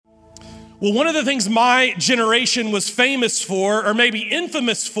Well, one of the things my generation was famous for, or maybe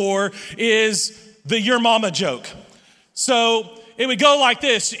infamous for, is the your mama joke. So it would go like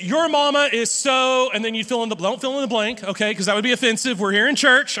this: your mama is so, and then you don't fill in the blank, okay, because that would be offensive. We're here in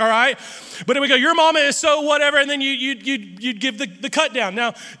church, all right? But it would go, your mama is so whatever, and then you'd give the cut down.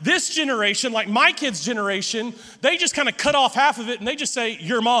 Now, this generation, like my kids' generation, they just kind of cut off half of it, and they just say,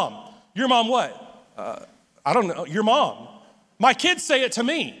 your mom. Your mom what? I don't know, your mom. My kids say it to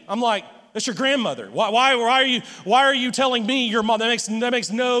me. I'm like, that's your grandmother. Why are you telling me your mom? That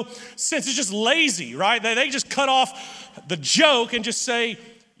makes no sense. It's just lazy, right? They just cut off the joke and just say,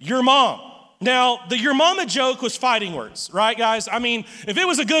 your mom. Now, the your mama joke was fighting words, right, guys? I mean, if it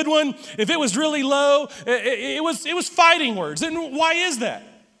was a good one, if it was really low, it was fighting words. And why is that?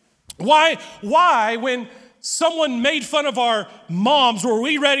 Why, when someone made fun of our moms, were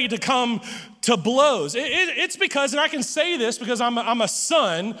we ready to come to blows? It's because, and I can say this because I'm a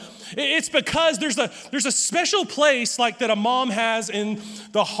son, it's because there's a special place like that a mom has in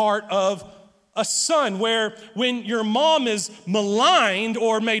the heart of a son, where when your mom is maligned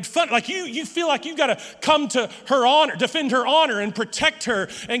or made fun, like you feel like you've got to come to her honor, defend her honor and protect her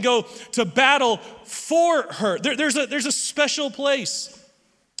and go to battle for her. There's a special place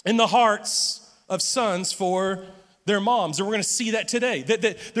in the hearts of sons for their moms, and we're going to see that today.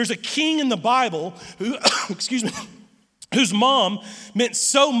 That there's a king in the Bible who, whose mom meant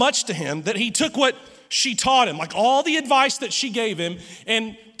so much to him that he took what she taught him, like all the advice that she gave him,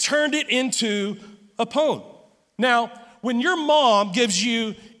 and turned it into a poem. Now, when your mom gives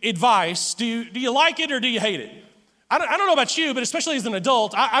you advice, do you like it or do you hate it? I don't know about you, but especially as an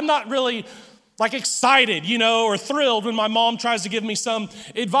adult, I'm not really like excited, or thrilled when my mom tries to give me some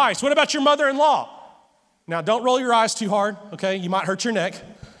advice. What about your mother-in-law? Now, don't roll your eyes too hard, okay? You might hurt your neck,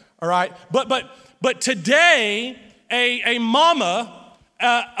 all right? But today, a mama,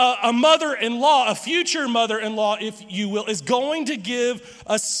 a mother-in-law, a future mother-in-law, if you will, is going to give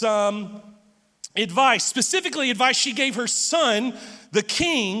us some advice. Specifically, advice she gave her son, the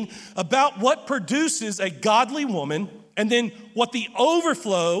king, about what produces a godly woman, and then what the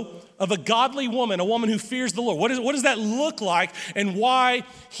overflow of a godly woman, a woman who fears the Lord. What does that look like, and why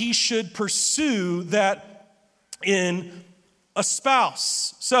he should pursue that in a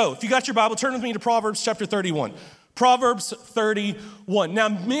spouse? So, if you got your Bible, turn with me to Proverbs chapter 31. Proverbs 31. Now,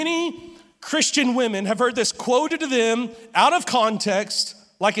 many Christian women have heard this quoted to them out of context,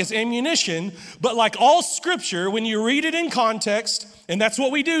 like it's ammunition, but like all scripture, when you read it in context, and that's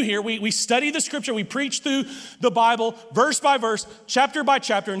what we do here, we study the scripture, we preach through the Bible, verse by verse, chapter by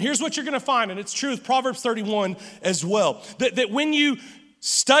chapter, and here's what you're gonna find, and it's true with Proverbs 31 as well, that when you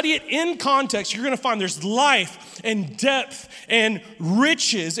study it in context, you're gonna find there's life and depth and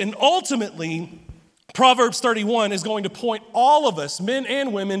riches, and ultimately, Proverbs 31 is going to point all of us, men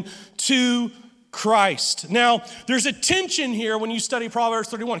and women, to Christ. Now, there's a tension here when you study Proverbs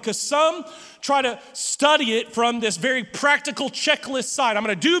 31, because some try to study it from this very practical checklist side. I'm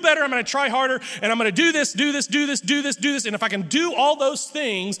going to do better, I'm going to try harder, and I'm going to do this, and if I can do all those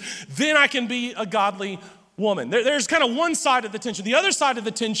things, then I can be a godly woman. There's kind of one side of the tension. The other side of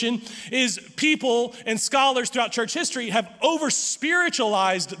the tension is people and scholars throughout church history have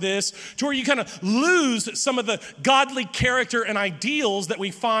over-spiritualized this to where you kind of lose some of the godly character and ideals that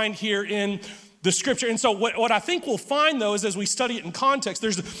we find here in the scripture. And so what I think we'll find, though, is as we study it in context,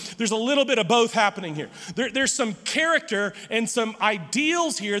 there's a little bit of both happening here. There's some character and some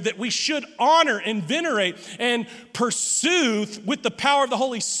ideals here that we should honor and venerate and pursue with the power of the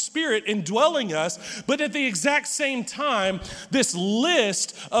Holy Spirit indwelling us. But at the exact same time, this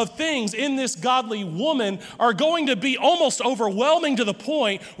list of things in this godly woman are going to be almost overwhelming to the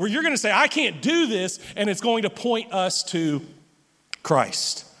point where you're going to say, I can't do this, and it's going to point us to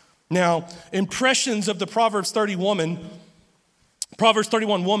Christ. Now, impressions of the Proverbs 31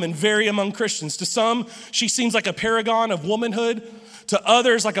 woman vary among Christians. To some, she seems like a paragon of womanhood. To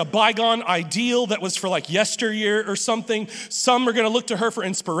others, like a bygone ideal that was for like yesteryear or something. Some are going to look to her for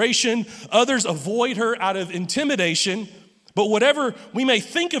inspiration. Others avoid her out of intimidation. But whatever we may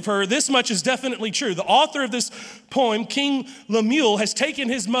think of her, this much is definitely true. The author of this poem, King Lemuel, has taken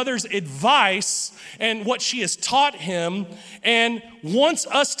his mother's advice and what she has taught him and wants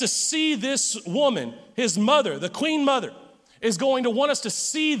us to see this woman, his mother, the queen mother, is going to want us to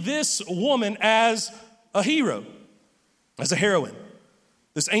see this woman as a hero, as a heroine.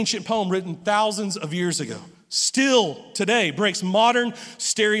 This ancient poem written thousands of years ago. still today breaks modern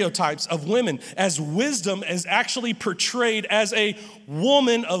stereotypes of women, as wisdom is actually portrayed as a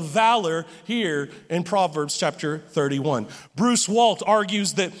woman of valor here in Proverbs chapter 31. Bruce Walt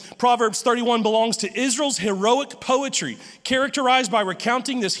argues that Proverbs 31 belongs to Israel's heroic poetry, characterized by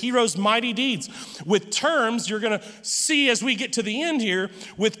recounting this hero's mighty deeds, with terms you're going to see as we get to the end here,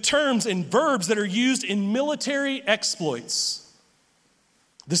 with terms and verbs that are used in military exploits.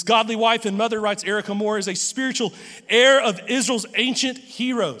 This godly wife and mother, writes Erica Moore, is a spiritual heir of Israel's ancient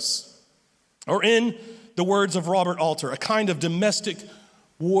heroes. Or in the words of Robert Alter, a kind of domestic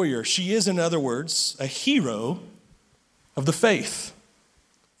warrior. She is, in other words, a hero of the faith.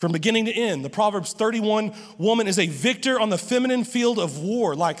 From beginning to end, the Proverbs 31 woman is a victor on the feminine field of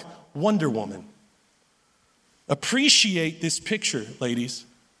war, like Wonder Woman. Appreciate this picture, ladies.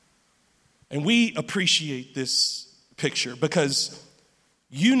 And we appreciate this picture because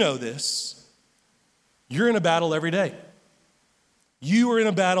you know this. You're in a battle every day. You are in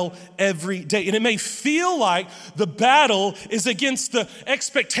a battle every day. And it may feel like the battle is against the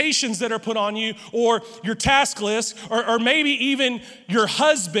expectations that are put on you or your task list or maybe even your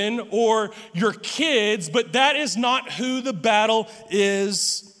husband or your kids, but that is not who the battle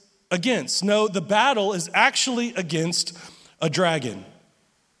is against. No, the battle is actually against a dragon,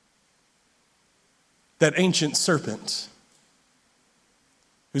 that ancient serpent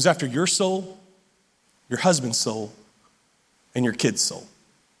who's after your soul, your husband's soul, and your kid's soul.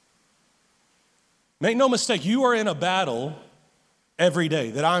 Make no mistake, you are in a battle every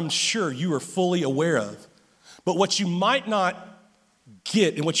day that I'm sure you are fully aware of. But what you might not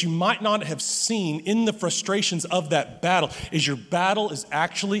get and what you might not have seen in the frustrations of that battle is your battle is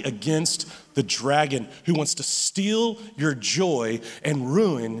actually against the dragon who wants to steal your joy and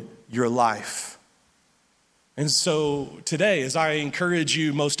ruin your life. And so today, as I encourage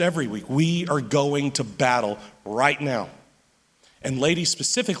you most every week, we are going to battle right now. And ladies,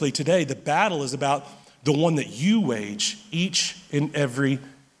 specifically today, the battle is about the one that you wage each and every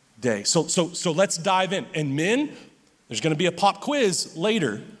day. So let's dive in. And men, there's going to be a pop quiz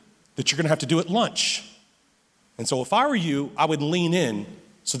later that you're going to have to do at lunch. And so if I were you, I would lean in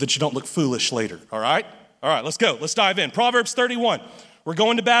so that you don't look foolish later, all right? All right, let's go. Let's dive in. Proverbs 31. We're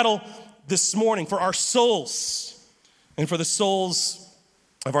going to battle this morning for our souls and for the souls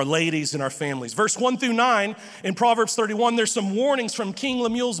of our ladies and our families. Verse 1 through 9 in Proverbs 31, there's some warnings from King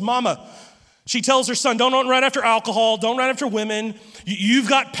Lemuel's mama. She tells her son, don't run right after alcohol, don't run after women. You've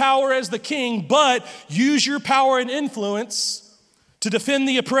got power as the king, but use your power and influence to defend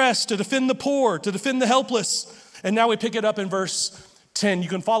the oppressed, to defend the poor, to defend the helpless. And now we pick it up in verse 10. You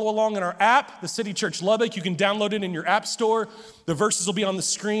can follow along in our app, the City Church Lubbock. You can download it in your app store. The verses will be on the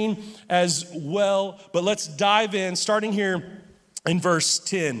screen as well. But let's dive in, starting here in verse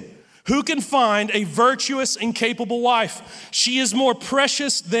 10. Who can find a virtuous and capable wife? She is more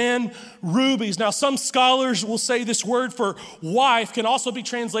precious than rubies. Now, some scholars will say this word for wife can also be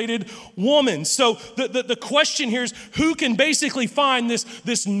translated woman. So the question here is, who can basically find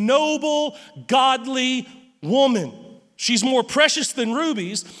this noble, godly woman? She's more precious than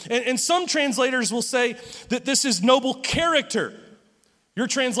rubies. And some translators will say that this is noble character. Your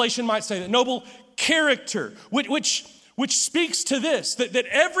translation might say that, noble character, which speaks to this, that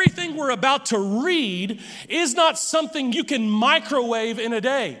everything we're about to read is not something you can microwave in a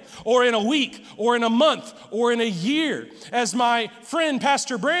day or in a week or in a month or in a year. As my friend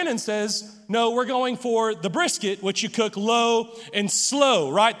Pastor Brandon says, no, we're going for the brisket, which you cook low and slow,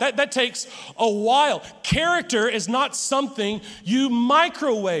 right? That takes a while. Character is not something you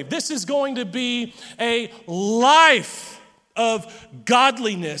microwave. This is going to be a life of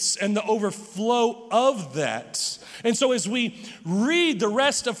godliness and the overflow of that. And so as we read the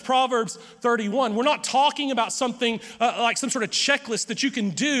rest of Proverbs 31, we're not talking about something like some sort of checklist that you can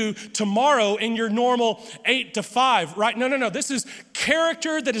do tomorrow in your normal 8 to 5, right? No. This is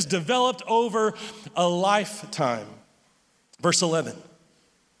character that is developed over a lifetime. Verse 11,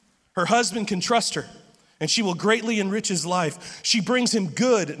 her husband can trust her, and she will greatly enrich his life. She brings him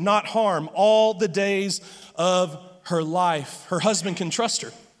good, not harm, all the days of her life. Her husband can trust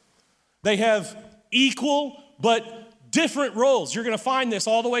her. They have equal but different roles. You're going to find this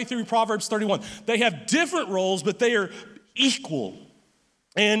all the way through Proverbs 31. They have different roles, but they are equal.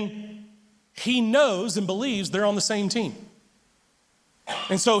 And he knows and believes they're on the same team.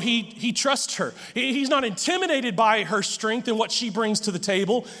 And so he trusts her. He's not intimidated by her strength and what she brings to the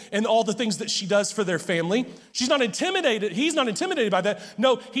table and all the things that she does for their family. She's not intimidated. He's not intimidated by that.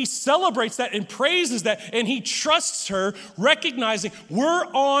 No, he celebrates that and praises that, and he trusts her, recognizing we're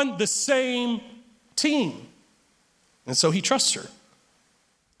on the same team. And so he trusts her.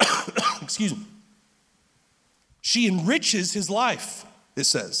 Excuse me. She enriches his life, it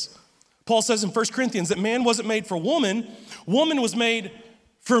says. Paul says in 1 Corinthians that man wasn't made for woman. Woman was made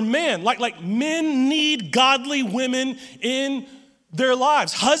for man. Like men need godly women in their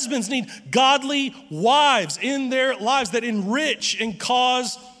lives. Husbands need godly wives in their lives that enrich and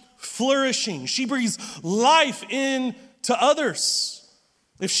cause flourishing. She breathes life into others.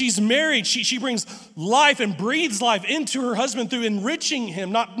 If she's married, she brings life and breathes life into her husband through enriching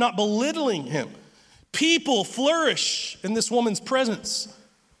him, not belittling him. People flourish in this woman's presence.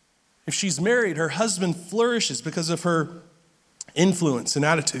 If she's married, her husband flourishes because of her influence and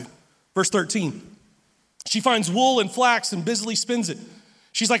attitude. Verse 13, she finds wool and flax and busily spins it.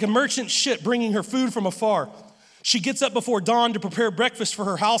 She's like a merchant ship bringing her food from afar. She gets up before dawn to prepare breakfast for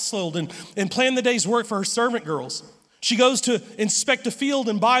her household and plan the day's work for her servant girls. She goes to inspect a field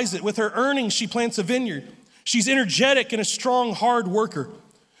and buys it. With her earnings, she plants a vineyard. She's energetic and a strong, hard worker.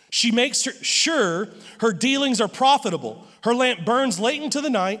 She makes sure her dealings are profitable. Her lamp burns late into the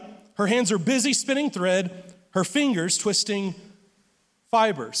night. Her hands are busy spinning thread, her fingers twisting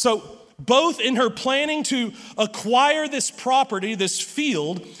fiber. So both in her planning to acquire this property, this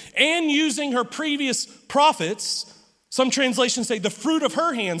field, and using her previous profits, some translations say the fruit of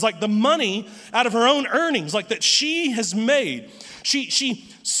her hands, like the money out of her own earnings, like that she has made. She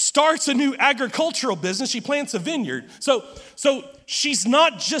starts a new agricultural business. She plants a vineyard. So she's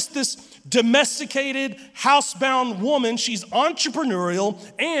not just this domesticated, housebound woman. She's entrepreneurial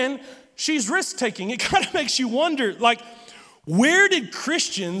and she's risk-taking. It kind of makes you wonder, like, where did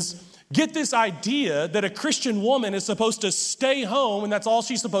Christians get this idea that a Christian woman is supposed to stay home and that's all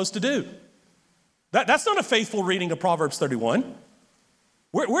she's supposed to do? That's not a faithful reading of Proverbs 31.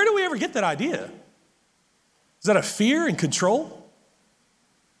 Where do we ever get that idea? Is that a fear and control?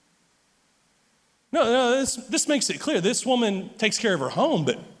 No, this makes it clear. This woman takes care of her home,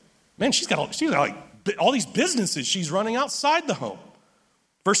 but man, she's got all these businesses she's running outside the home.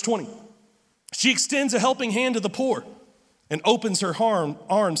 Verse 20, she extends a helping hand to the poor and opens her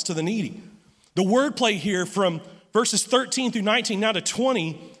arms to the needy. The wordplay here from verses 13 through 19 now to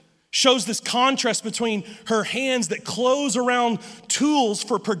 20 shows this contrast between her hands that close around tools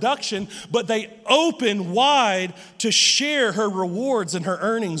for production, but they open wide to share her rewards and her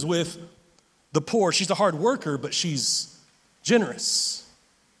earnings with the poor. She's a hard worker, but she's generous.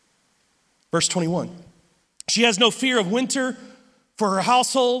 Verse 21, she has no fear of winter for her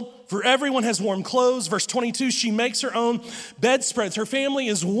household, for everyone has warm clothes. Verse 22, she makes her own bedspreads. Her family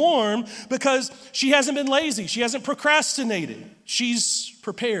is warm because she hasn't been lazy. She hasn't procrastinated. She's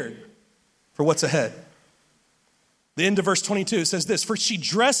prepared for what's ahead. The end of verse 22, it says this, for she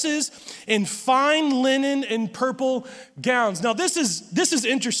dresses in fine linen and purple gowns. Now this is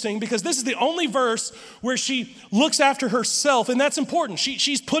interesting because this is the only verse where she looks after herself, and that's important.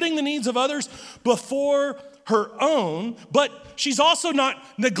 She's putting the needs of others before her own, but she's also not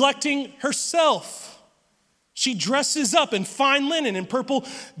neglecting herself. She dresses up in fine linen and purple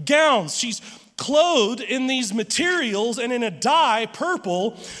gowns. She's clothed in these materials and in a dye,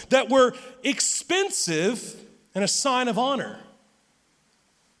 purple, that were expensive and a sign of honor.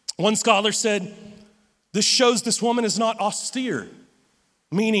 One scholar said, this shows this woman is not austere,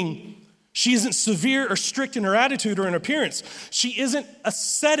 meaning she isn't severe or strict in her attitude or in appearance. She isn't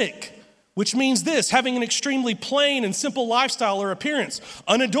ascetic, which means this, having an extremely plain and simple lifestyle or appearance,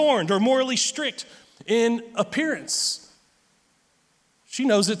 unadorned or morally strict in appearance. She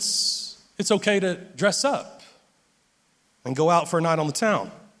knows it's okay to dress up and go out for a night on the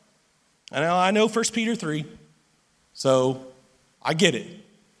town. And I know 1 Peter 3, so I get it.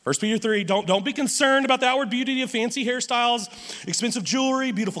 1 Peter 3, don't be concerned about the outward beauty of fancy hairstyles, expensive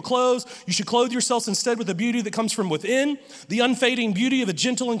jewelry, beautiful clothes. You should clothe yourselves instead with the beauty that comes from within, the unfading beauty of a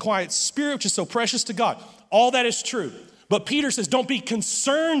gentle and quiet spirit, which is so precious to God. All that is true. But Peter says, don't be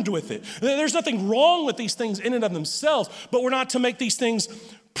concerned with it. There's nothing wrong with these things in and of themselves, but we're not to make these things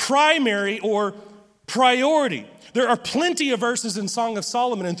primary or priority. There are plenty of verses in Song of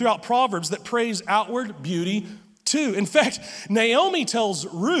Solomon and throughout Proverbs that praise outward beauty too. In fact, Naomi tells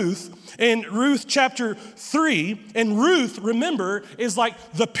Ruth in Ruth chapter 3, and Ruth, remember, is like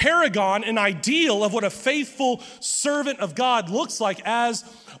the paragon and ideal of what a faithful servant of God looks like as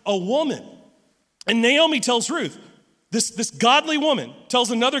a woman. And Naomi tells Ruth, this godly woman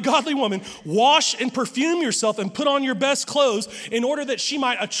tells another godly woman, wash and perfume yourself and put on your best clothes in order that she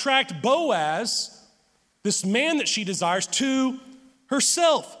might attract Boaz, this man that she desires, to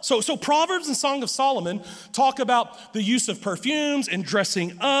herself. So Proverbs and Song of Solomon talk about the use of perfumes and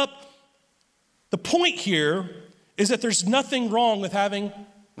dressing up. The point here is that there's nothing wrong with having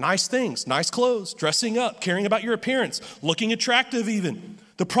nice things, nice clothes, dressing up, caring about your appearance, looking attractive even.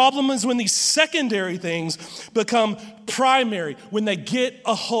 The problem is when these secondary things become primary, when they get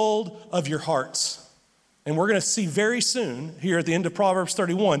a hold of your hearts. And we're going to see very soon here at the end of Proverbs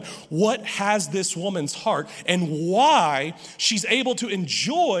 31 what has this woman's heart and why she's able to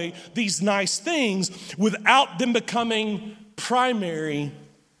enjoy these nice things without them becoming primary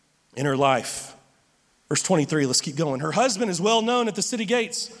in her life. Verse 23, let's keep going. Her husband is well known at the city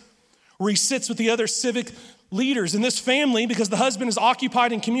gates, where he sits with the other civic leaders. In this family, because the husband is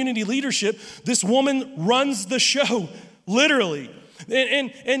occupied in community leadership, this woman runs the show, literally.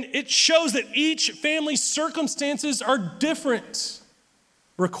 And it shows that each family's circumstances are different,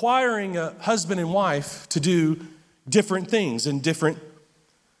 requiring a husband and wife to do different things in different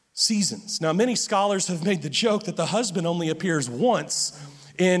seasons. Now, many scholars have made the joke that the husband only appears once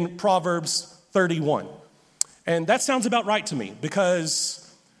in Proverbs 31. And that sounds about right to me,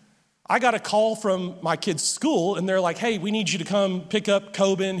 because I got a call from my kid's school, and they're like, hey, we need you to come pick up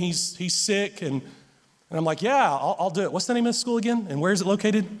Coben. He's sick. And I'm like, yeah, I'll do it. What's the name of the school again? And where is it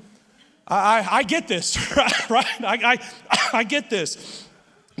located? I get this, right? I get this.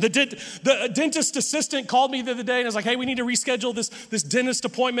 The dentist assistant called me the other day and was like, hey, we need to reschedule this dentist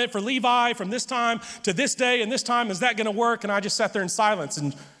appointment for Levi from this time to this day and this time. Is that going to work? And I just sat there in silence,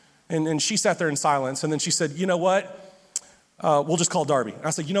 and she sat there in silence. And then she said, you know what? We'll just call Darby. And I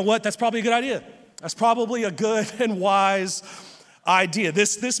said, you know what? That's probably a good idea. That's probably a good and wise idea.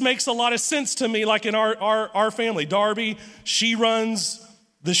 This makes a lot of sense to me, like in our family. Darby, she runs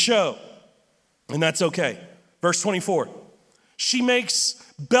the show, and that's okay. Verse 24, she makes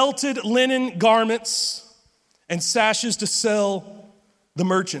belted linen garments and sashes to sell the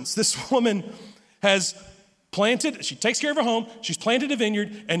merchants. This woman has she takes care of her home, she's planted a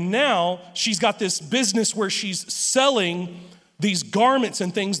vineyard, and now she's got this business where she's selling these garments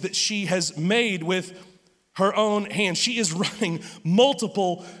and things that she has made with her own hands. She is running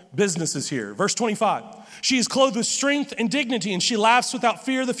multiple businesses here. Verse 25, she is clothed with strength and dignity, and she laughs without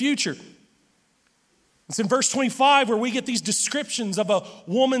fear of the future. It's in verse 25 where we get these descriptions of a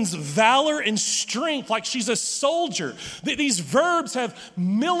woman's valor and strength, like she's a soldier. These verbs have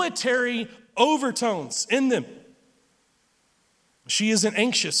military overtones in them. She isn't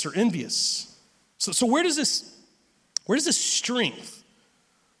anxious or envious. So where does this strength,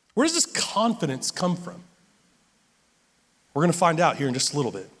 where does this confidence come from? We're going to find out here in just a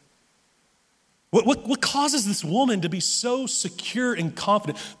little bit. What causes this woman to be so secure and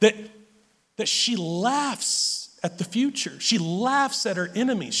confident that she laughs at the future? She laughs at her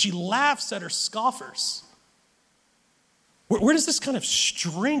enemies. She laughs at her scoffers. Where does this kind of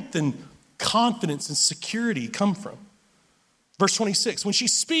strength and confidence and security come from? Verse 26, when she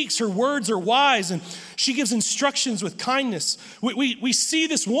speaks, her words are wise, and she gives instructions with kindness. We see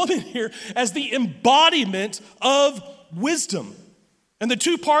this woman here as the embodiment of wisdom. And the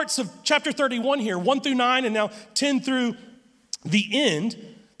two parts of chapter 31 here, 1 through 9 and now 10 through the end,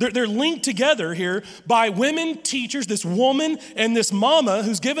 they're linked together here by women teachers, this woman and this mama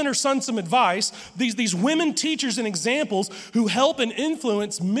who's given her son some advice, these women teachers and examples who help and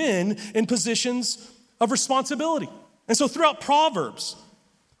influence men in positions of responsibility. And so throughout Proverbs,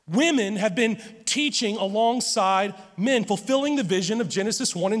 women have been teaching alongside men, fulfilling the vision of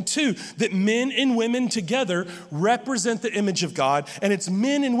Genesis 1 and 2, that men and women together represent the image of God, and it's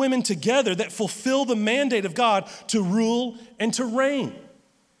men and women together that fulfill the mandate of God to rule and to reign.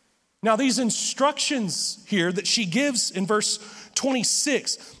 Now, these instructions here that she gives in verse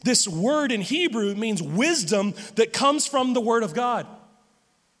 26, this word in Hebrew means wisdom that comes from the word of God.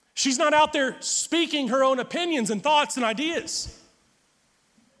 She's not out there speaking her own opinions and thoughts and ideas.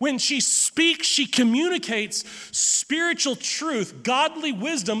 When she speaks, she communicates spiritual truth, godly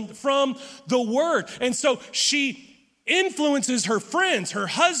wisdom from the word. And so she influences her friends, her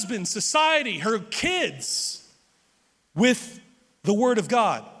husband, society, her kids with the word of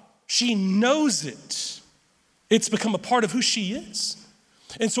God. She knows it. It's become a part of who she is.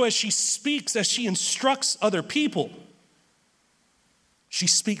 And so as she speaks, as she instructs other people, she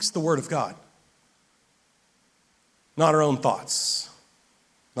speaks the word of God. Not her own thoughts,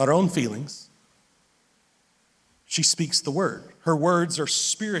 not her own feelings. She speaks the word. Her words are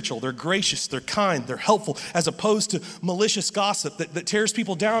spiritual, they're gracious, they're kind, they're helpful, as opposed to malicious gossip that tears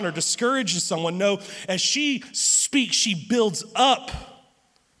people down or discourages someone. No, as she speaks, she builds up.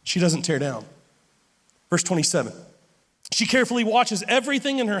 She doesn't tear down. Verse 27, she carefully watches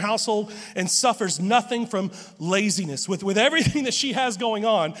everything in her household and suffers nothing from laziness. With everything that she has going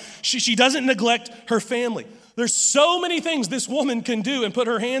on, she doesn't neglect her family. There's so many things this woman can do and put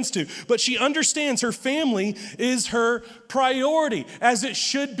her hands to, but she understands her family is her priority, as it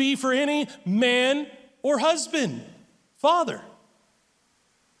should be for any man or husband, father.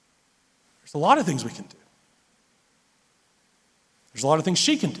 There's a lot of things we can do. There's a lot of things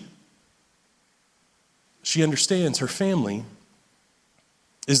she can do. She understands her family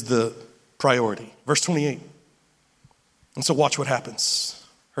is the priority. Verse 28. And so watch what happens.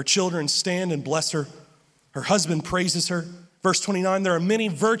 Her children stand and bless her. Her husband praises her. Verse 29, there are many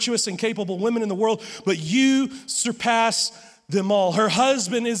virtuous and capable women in the world, but you surpass them all. Her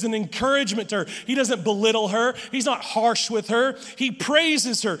husband is an encouragement to her. He doesn't belittle her. He's not harsh with her. He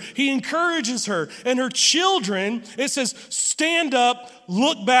praises her. He encourages her. And her children, it says, stand up,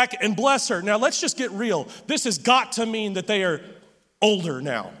 look back, and bless her. Now, let's just get real. This has got to mean that they are older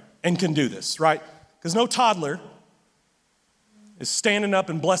now and can do this, right? Because no toddler is standing up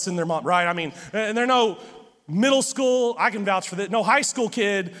and blessing their mom, right? I mean, and they're no middle school, I can vouch for that. No high school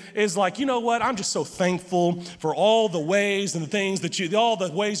kid is like, you know what? I'm just so thankful for all the ways and the things that all the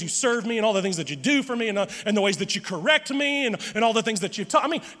ways you serve me and all the things that you do for me and the ways that you correct me and all the things that you've taught. I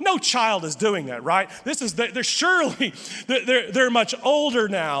mean, no child is doing that, right? They're much older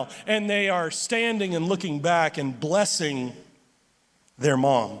now, and they are standing and looking back and blessing their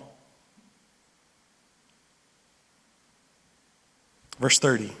mom. Verse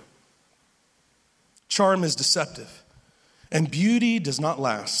 30. Charm is deceptive, and beauty does not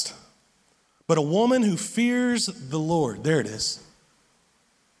last. But a woman who fears the Lord, there it is.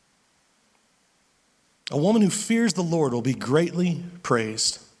 A woman who fears the Lord will be greatly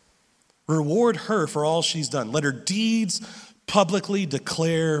praised. Reward her for all she's done. Let her deeds publicly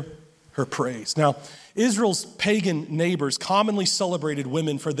declare her praise. Now, Israel's pagan neighbors commonly celebrated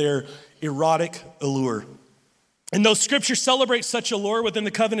women for their erotic allure. And though Scripture celebrates such allure within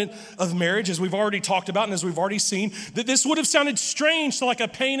the covenant of marriage, as we've already talked about and as we've already seen, that this would have sounded strange to like a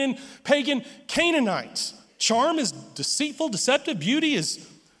pagan Canaanite. Charm is deceitful, deceptive. Beauty is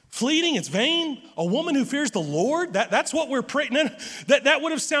fleeting, it's vain. A woman who fears the Lord, that's what we're praying. That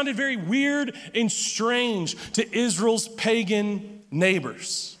would have sounded very weird and strange to Israel's pagan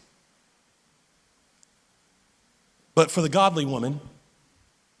neighbors. But for the godly woman,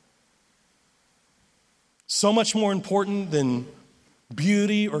 so much more important than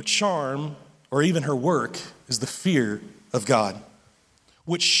beauty or charm or even her work is the fear of God,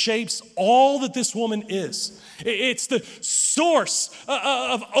 which shapes all that this woman is. It's the source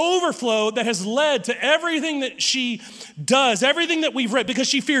of overflow that has led to everything that she does, everything that we've read. Because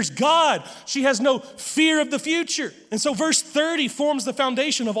she fears God, she has no fear of the future. And so verse 30 forms the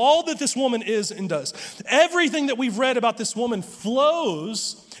foundation of all that this woman is and does. Everything that we've read about this woman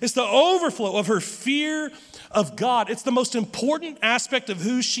flows. It's the overflow of her fear of God. It's the most important aspect of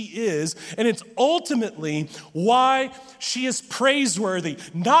who she is, and it's ultimately why she is praiseworthy,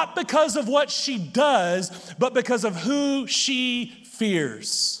 not because of what she does, but because of who she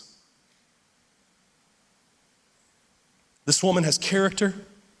fears. This woman has character.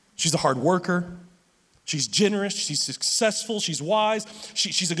 She's a hard worker. She's generous, she's successful, she's wise,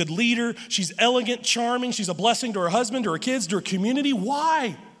 she's a good leader, she's elegant, charming, she's a blessing to her husband, to her kids, to her community.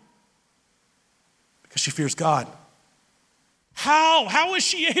 Why? Because she fears God. How is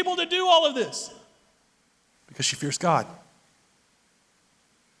she able to do all of this? Because she fears God.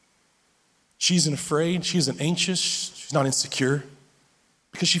 She isn't afraid, she isn't anxious, she's not insecure,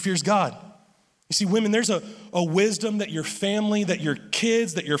 because she fears God. You see, women, there's a wisdom that your family, that your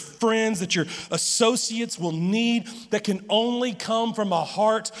kids, that your friends, that your associates will need that can only come from a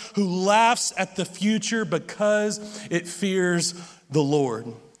heart who laughs at the future because it fears the Lord.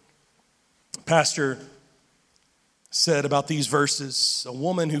 Pastor said about these verses, a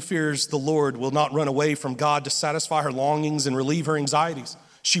woman who fears the Lord will not run away from God to satisfy her longings and relieve her anxieties.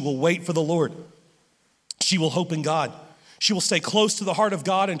 She will wait for the Lord. She will hope in God. She will stay close to the heart of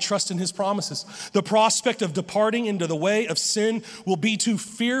God and trust in his promises. The prospect of departing into the way of sin will be too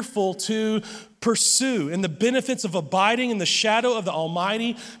fearful to pursue, and the benefits of abiding in the shadow of the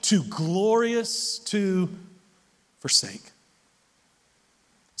Almighty too glorious to forsake.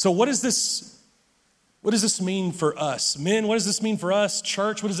 So what does this mean for us? Men, what does this mean for us?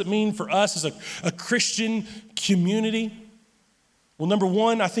 Church, what does it mean for us as a Christian community? Well, number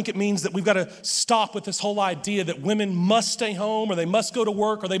one, I think it means that we've got to stop with this whole idea that women must stay home or they must go to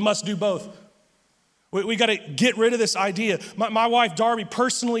work or they must do both. We got to get rid of this idea. My wife, Darby,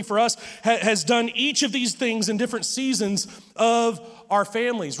 personally for us, has done each of these things in different seasons of our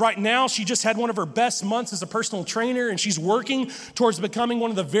families. Right now, she just had one of her best months as a personal trainer, and she's working towards becoming one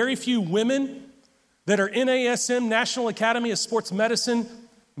of the very few women that are NASM, National Academy of Sports Medicine,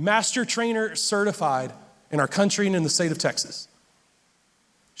 master trainer certified in our country and in the state of Texas.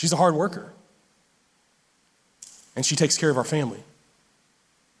 She's a hard worker, and she takes care of our family.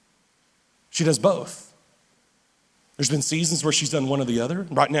 She does both. There's been seasons where she's done one or the other.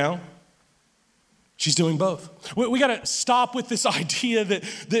 Right now, She's doing both. We got to stop with this idea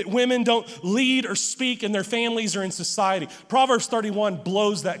that women don't lead or speak in their families or in society. Proverbs 31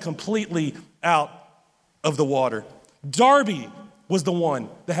 blows that completely out of the water. Darby was the one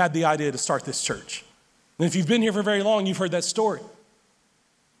that had the idea to start this church. And if you've been here for very long, you've heard that story.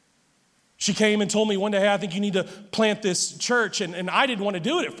 She came and told me one day, hey, I think you need to plant this church. And I didn't want to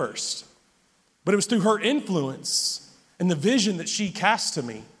do it at first. But it was through her influence and the vision that she cast to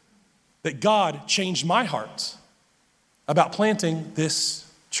me that God changed my heart about planting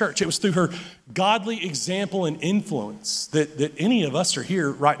this church. It was through her godly example and influence that any of us are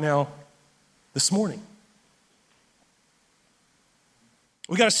here right now this morning.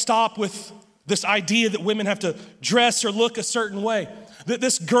 We got to stop with this idea that women have to dress or look a certain way. That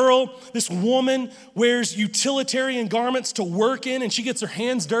this girl, this woman wears utilitarian garments to work in and she gets her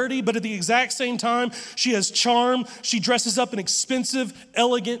hands dirty, but at the exact same time, she has charm. She dresses up in expensive,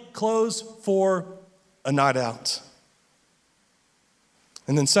 elegant clothes for a night out.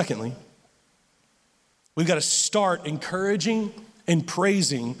 And then secondly, we've got to start encouraging and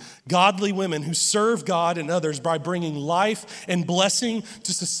praising godly women who serve God and others by bringing life and blessing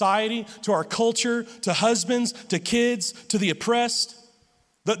to society, to our culture, to husbands, to kids, to the oppressed.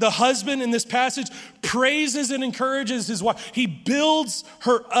 The husband in this passage praises and encourages his wife. He builds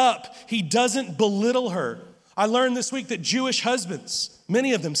her up. He doesn't belittle her. I learned this week that Jewish husbands,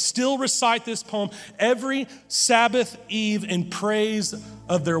 many of them, still recite this poem every Sabbath eve in praise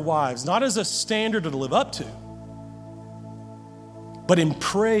of their wives, not as a standard to live up to, but in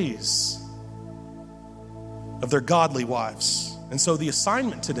praise of their godly wives. And so the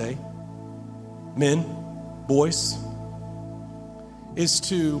assignment today, men, boys, is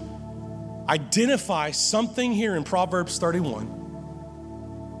to identify something here in Proverbs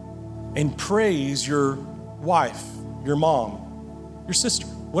 31 and praise your wife, your mom, your sister,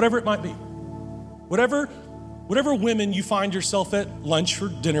 whatever it might be. Whatever women you find yourself at lunch or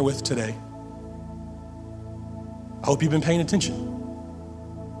dinner with today, I hope you've been paying attention.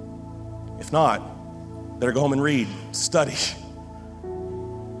 If not, better go home and read, study,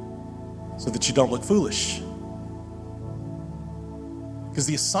 so that you don't look foolish. Because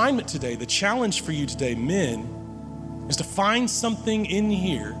the assignment today, the challenge for you today, men, is to find something in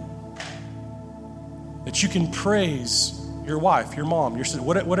here that you can praise your wife, your mom, your sister,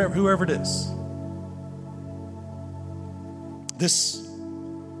 whatever, whoever it is.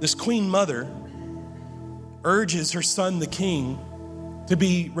 This queen mother urges her son, the king, to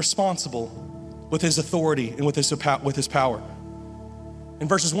be responsible with his authority and with his power. In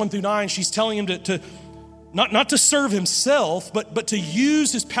verses 1-9, she's telling him to not to serve himself, but to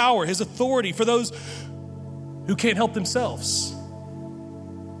use his power, his authority for those who can't help themselves,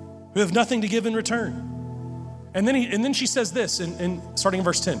 who have nothing to give in return. And then she says this, starting in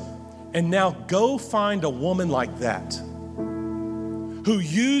verse 10, and now go find a woman like that, who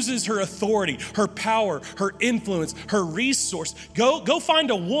uses her authority, her power, her influence, her resource. Go find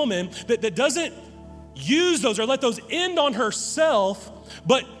a woman that doesn't use those or let those end on herself,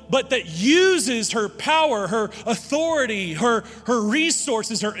 but that uses her power, her authority, her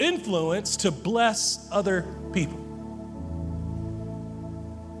resources, her influence to bless other people.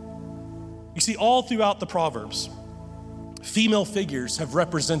 You see, all throughout the Proverbs, female figures have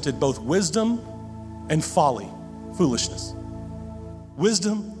represented both wisdom and folly, foolishness.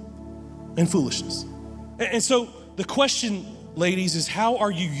 Wisdom and foolishness. And so the question, ladies, is how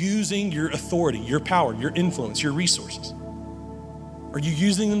are you using your authority, your power, your influence, your resources? Are you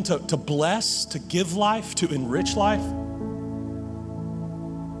using them to bless, to give life, to enrich life?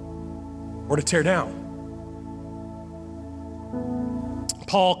 Or to tear down?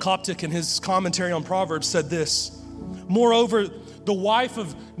 Paul Koptic, in his commentary on Proverbs, said this: moreover, the wife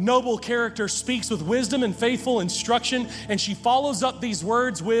of noble character speaks with wisdom and faithful instruction, and she follows up these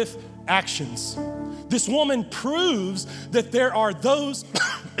words with actions. This woman proves that there are those,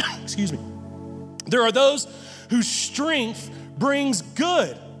 there are those whose strength brings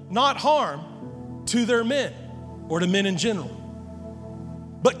good, not harm, to their men or to men in general.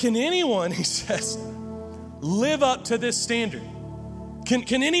 But can anyone, he says, live up to this standard?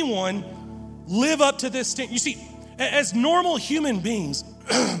 Can anyone live up to this standard? You see, as normal human beings,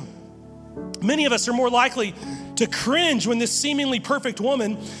 many of us are more likely to cringe when this seemingly perfect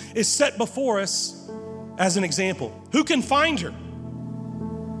woman is set before us as an example. Who can find her?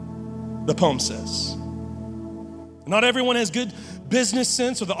 The poem says. Not everyone has good business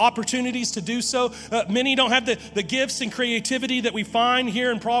sense or the opportunities to do so. Many don't have the gifts and creativity that we find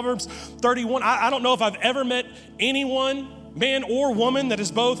here in Proverbs 31. I don't know if I've ever met anyone, man or woman, that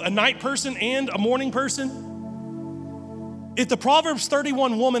is both a night person and a morning person. if the Proverbs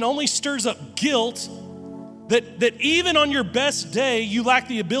 31 woman only stirs up guilt, that even on your best day, you lack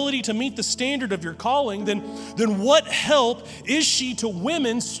the ability to meet the standard of your calling, then what help is she to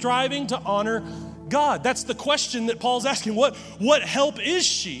women striving to honor God? That's the question that Paul's asking. What help is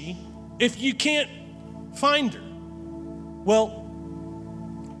she if you can't find her? Well,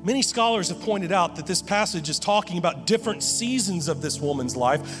 many scholars have pointed out that this passage is talking about different seasons of this woman's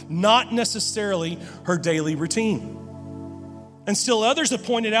life, not necessarily her daily routine. And still others have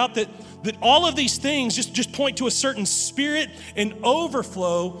pointed out that all of these things just point to a certain spirit and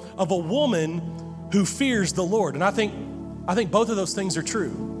overflow of a woman who fears the Lord. And I think both of those things are true.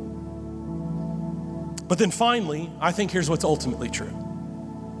 But then finally, I think here's what's ultimately true.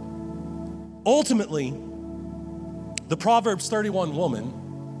 Ultimately, the Proverbs 31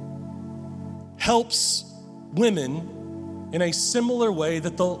 woman helps women in a similar way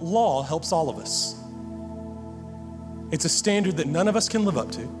that the law helps all of us. It's a standard that none of us can live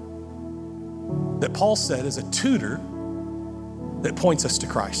up to, that Paul said is a tutor that points us to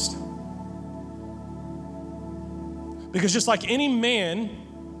Christ. Because just like any man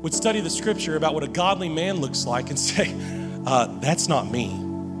would study the scripture about what a godly man looks like and say, that's not me.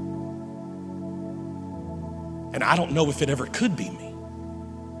 And I don't know if it ever could be me.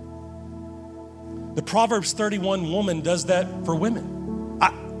 The Proverbs 31 woman does that for women.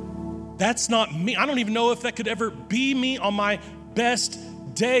 That's not me. I don't even know if that could ever be me on my best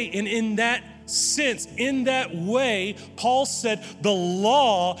day. And in that sense, in that way, Paul said the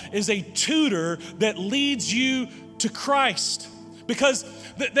law is a tutor that leads you to Christ. Because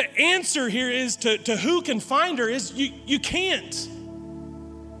the answer here is to who can find her is you can't.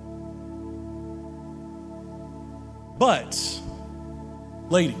 But,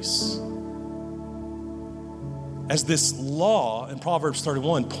 ladies, as this law in Proverbs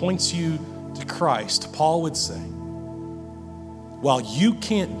 31 points you to Christ, Paul would say, while you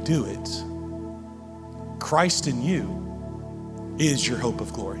can't do it, Christ in you is your hope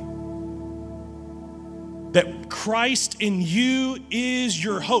of glory. That Christ in you is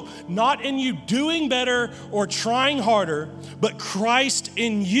your hope, not in you doing better or trying harder, but Christ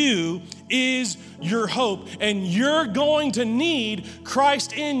in you is your hope. And you're going to need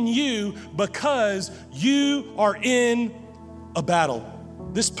Christ in you because you are in a battle.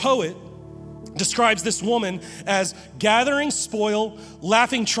 This poet describes this woman as gathering spoil,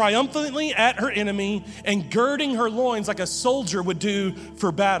 laughing triumphantly at her enemy, and girding her loins like a soldier would do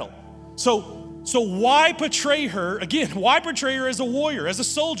for battle. So why portray her, again, why portray her as a warrior, as a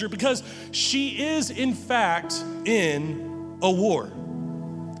soldier? Because she is, in fact, in a war.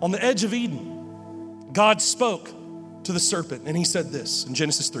 On the edge of Eden, God spoke to the serpent, and he said this in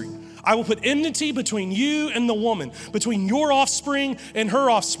Genesis 3. I will put enmity between you and the woman, between your offspring and her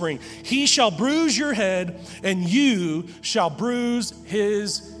offspring. He shall bruise your head, and you shall bruise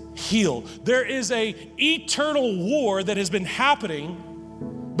his heel. There is an eternal war that has been happening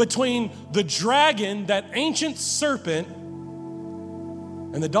between the dragon, that ancient serpent,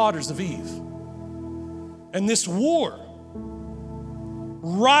 and the daughters of Eve. And this war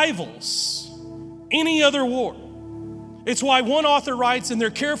rivals any other war. It's why one author writes, in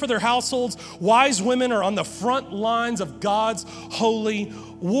their care for their households, wise women are on the front lines of God's holy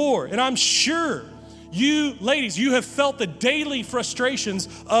war. And I'm sure you, ladies, you have felt the daily frustrations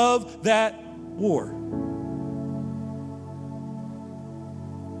of that war.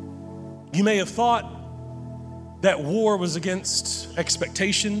 You may have thought that war was against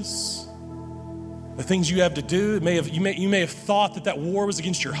expectations, the things you have to do. You may have thought that war was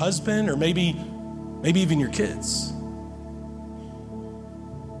against your husband or maybe even your kids.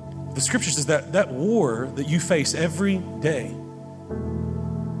 The scripture says that war that you face every day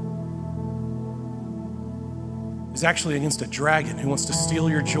is actually against a dragon who wants to steal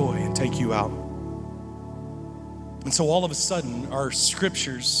your joy and take you out. And so all of a sudden, our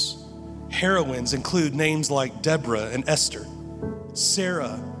scriptures heroines include names like Deborah and Esther,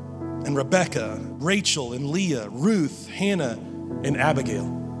 Sarah and Rebecca, Rachel and Leah, Ruth, Hannah, and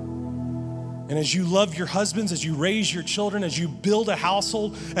Abigail. And as you love your husbands, as you raise your children, as you build a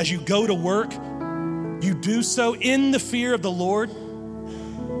household, as you go to work, you do so in the fear of the Lord.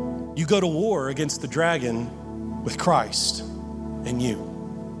 You go to war against the dragon with Christ in you.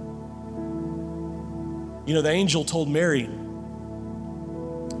 You know, the angel told Mary,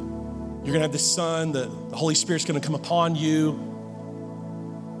 you're going to have this son, the Holy Spirit's going to come upon you.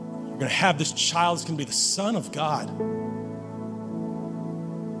 You're going to have this child that's going to be the Son of God.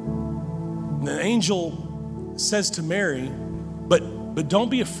 And the angel says to Mary, but don't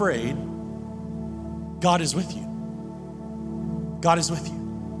be afraid. God is with you. God is with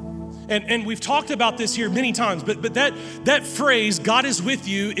you. And we've talked about this here many times, but that phrase, God is with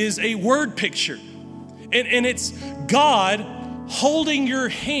you, is a word picture. And it's God holding your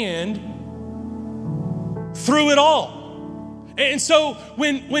hand through it all. And so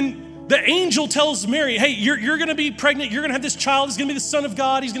when the angel tells Mary, hey, you're going to be pregnant, you're going to have this child, he's going to be the Son of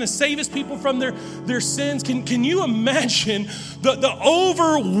God, he's going to save his people from their sins. Can you imagine the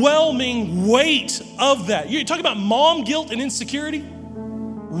overwhelming weight of that? You talk about mom guilt and insecurity,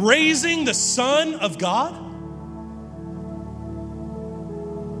 raising the Son of God.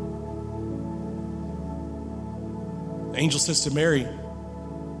 The angel says to Mary,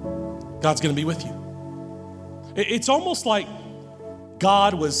 God's going to be with you. It's almost like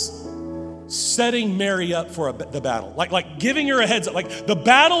God was setting Mary up for the battle, like giving her a heads up, like the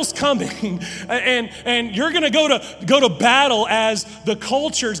battle's coming, and you're going to go to battle as the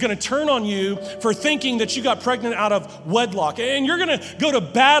culture is going to turn on you for thinking that you got pregnant out of wedlock, and you're going to go to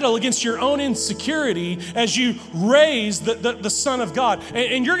battle against your own insecurity as you raise the Son of God,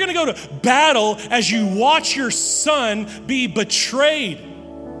 and you're going to go to battle as you watch your son be betrayed,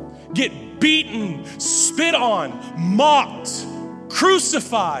 get beaten, spit on, mocked,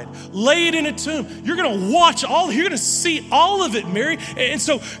 crucified, laid in a tomb. You're going to watch you're going to see all of it, Mary. And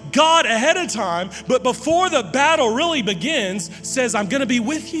so God ahead of time, but before the battle really begins, says, I'm going to be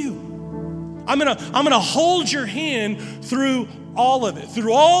with you. I'm going to hold your hand through all of it,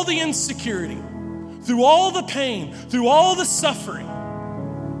 through all the insecurity, through all the pain, through all the suffering.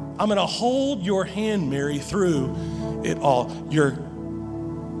 I'm going to hold your hand, Mary, through it all. You're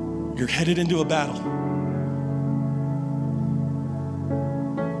headed into a battle.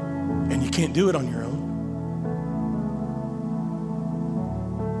 And you can't do it on your own.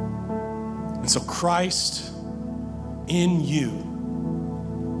 And so Christ in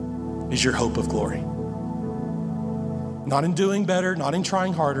you is your hope of glory. Not in doing better, not in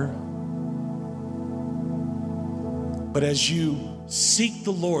trying harder, but as you seek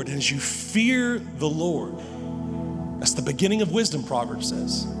the Lord, and as you fear the Lord. That's the beginning of wisdom, Proverbs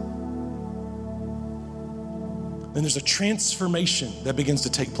says. Then there's a transformation that begins to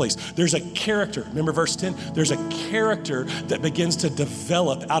take place. There's a character, remember verse 10? There's a character that begins to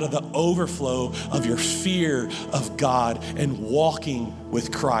develop out of the overflow of your fear of God and walking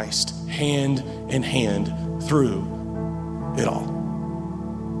with Christ hand in hand through it all.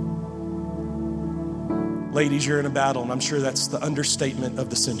 Ladies, you're in a battle, and I'm sure that's the understatement of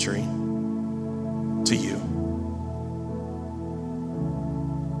the century to you.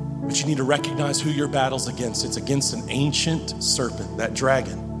 But you need to recognize who your battle's against. It's against an ancient serpent, that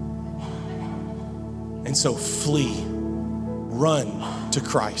dragon. And so flee, run to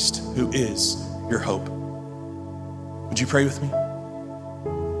Christ, who is your hope. Would you pray with me?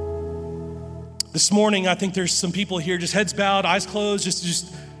 This morning, I think there's some people here, just heads bowed, eyes closed,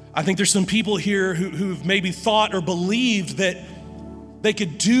 I think there's some people here who've maybe thought or believed that they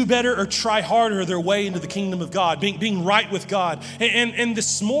could do better or try harder their way into the kingdom of God, being right with God. And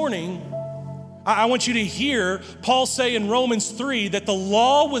this morning, I want you to hear Paul say in Romans 3 that the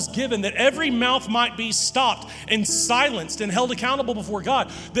law was given that every mouth might be stopped and silenced and held accountable before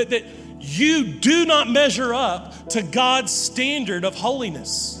God, that you do not measure up to God's standard of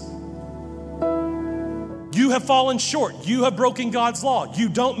holiness. You have fallen short. You have broken God's law. You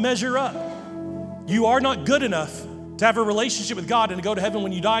don't measure up. You are not good enough to have a relationship with God and to go to heaven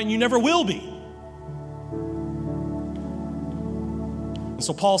when you die, and you never will be. And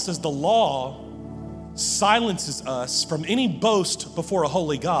so Paul says the law silences us from any boast before a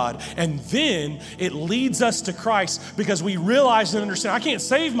holy God, and then it leads us to Christ because we realize and understand I can't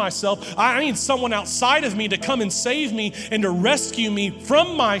save myself. I need someone outside of me to come and save me and to rescue me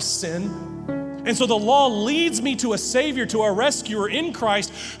from my sin. And so the law leads me to a Savior, to a rescuer in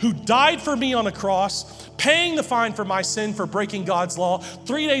Christ who died for me on a cross, paying the fine for my sin for breaking God's law.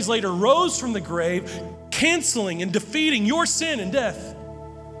 3 days later, rose from the grave, canceling and defeating your sin and death.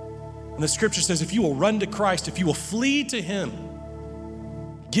 And the scripture says, if you will run to Christ, if you will flee to him,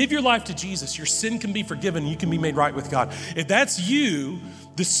 give your life to Jesus, your sin can be forgiven, you can be made right with God. If that's you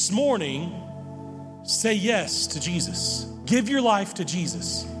this morning, say yes to Jesus. Give your life to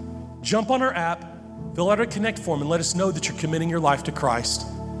Jesus. Jump on our app, fill out our connect form, and let us know that you're committing your life to Christ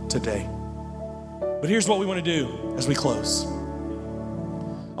today. But here's what we want to do as we close.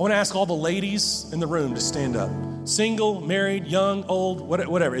 I want to ask all the ladies in the room to stand up. Single, married, young, old,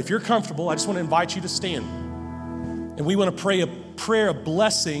 whatever. If you're comfortable, I just want to invite you to stand. And we want to pray a prayer of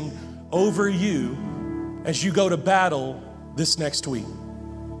blessing over you as you go to battle this next week.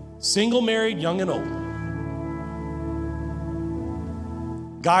 Single, married, young, and old.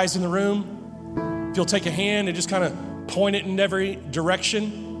 Guys in the room, if you'll take a hand and just kind of point it in every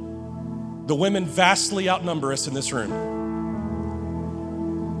direction. The women vastly outnumber us in this room.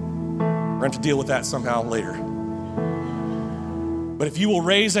 We're going to have to deal with that somehow later. But if you will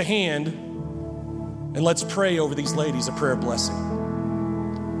raise a hand and let's pray over these ladies a prayer of blessing.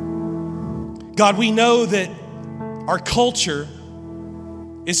 God, we know that our culture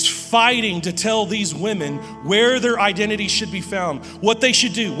is fighting to tell these women where their identity should be found, what they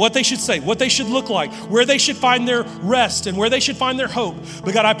should do, what they should say, what they should look like, where they should find their rest and where they should find their hope.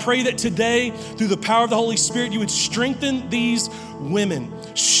 But God, I pray that today, through the power of the Holy Spirit, you would strengthen these women,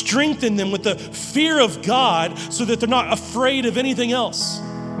 strengthen them with the fear of God so that they're not afraid of anything else.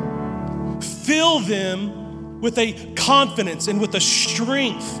 Fill them with a confidence and with a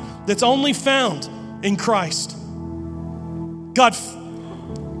strength that's only found in Christ. God,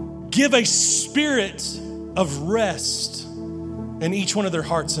 give a spirit of rest in each one of their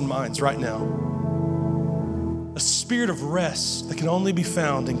hearts and minds right now. A spirit of rest that can only be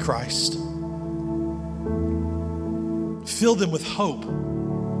found in Christ. Fill them with hope.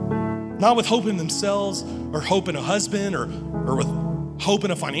 Not with hope in themselves or hope in a husband or with hope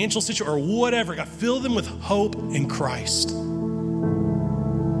in a financial situation or whatever. God, fill them with hope in Christ.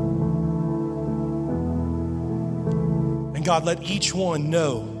 And God, let each one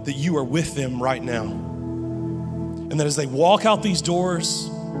know that you are with them right now. And that as they walk out these doors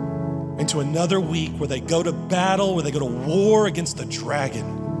into another week where they go to battle, where they go to war against the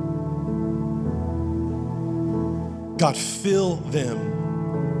dragon, God, fill them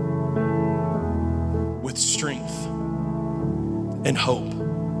with strength and hope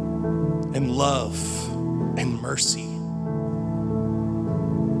and love and mercy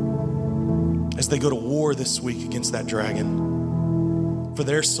as they go to war this week against that dragon for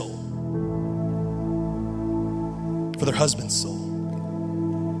their soul, for their husband's soul,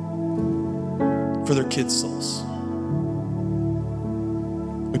 for their kids' souls.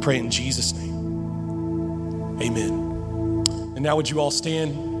 We pray in Jesus' name. Amen. And now would you all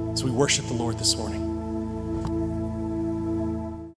stand as we worship the Lord this morning?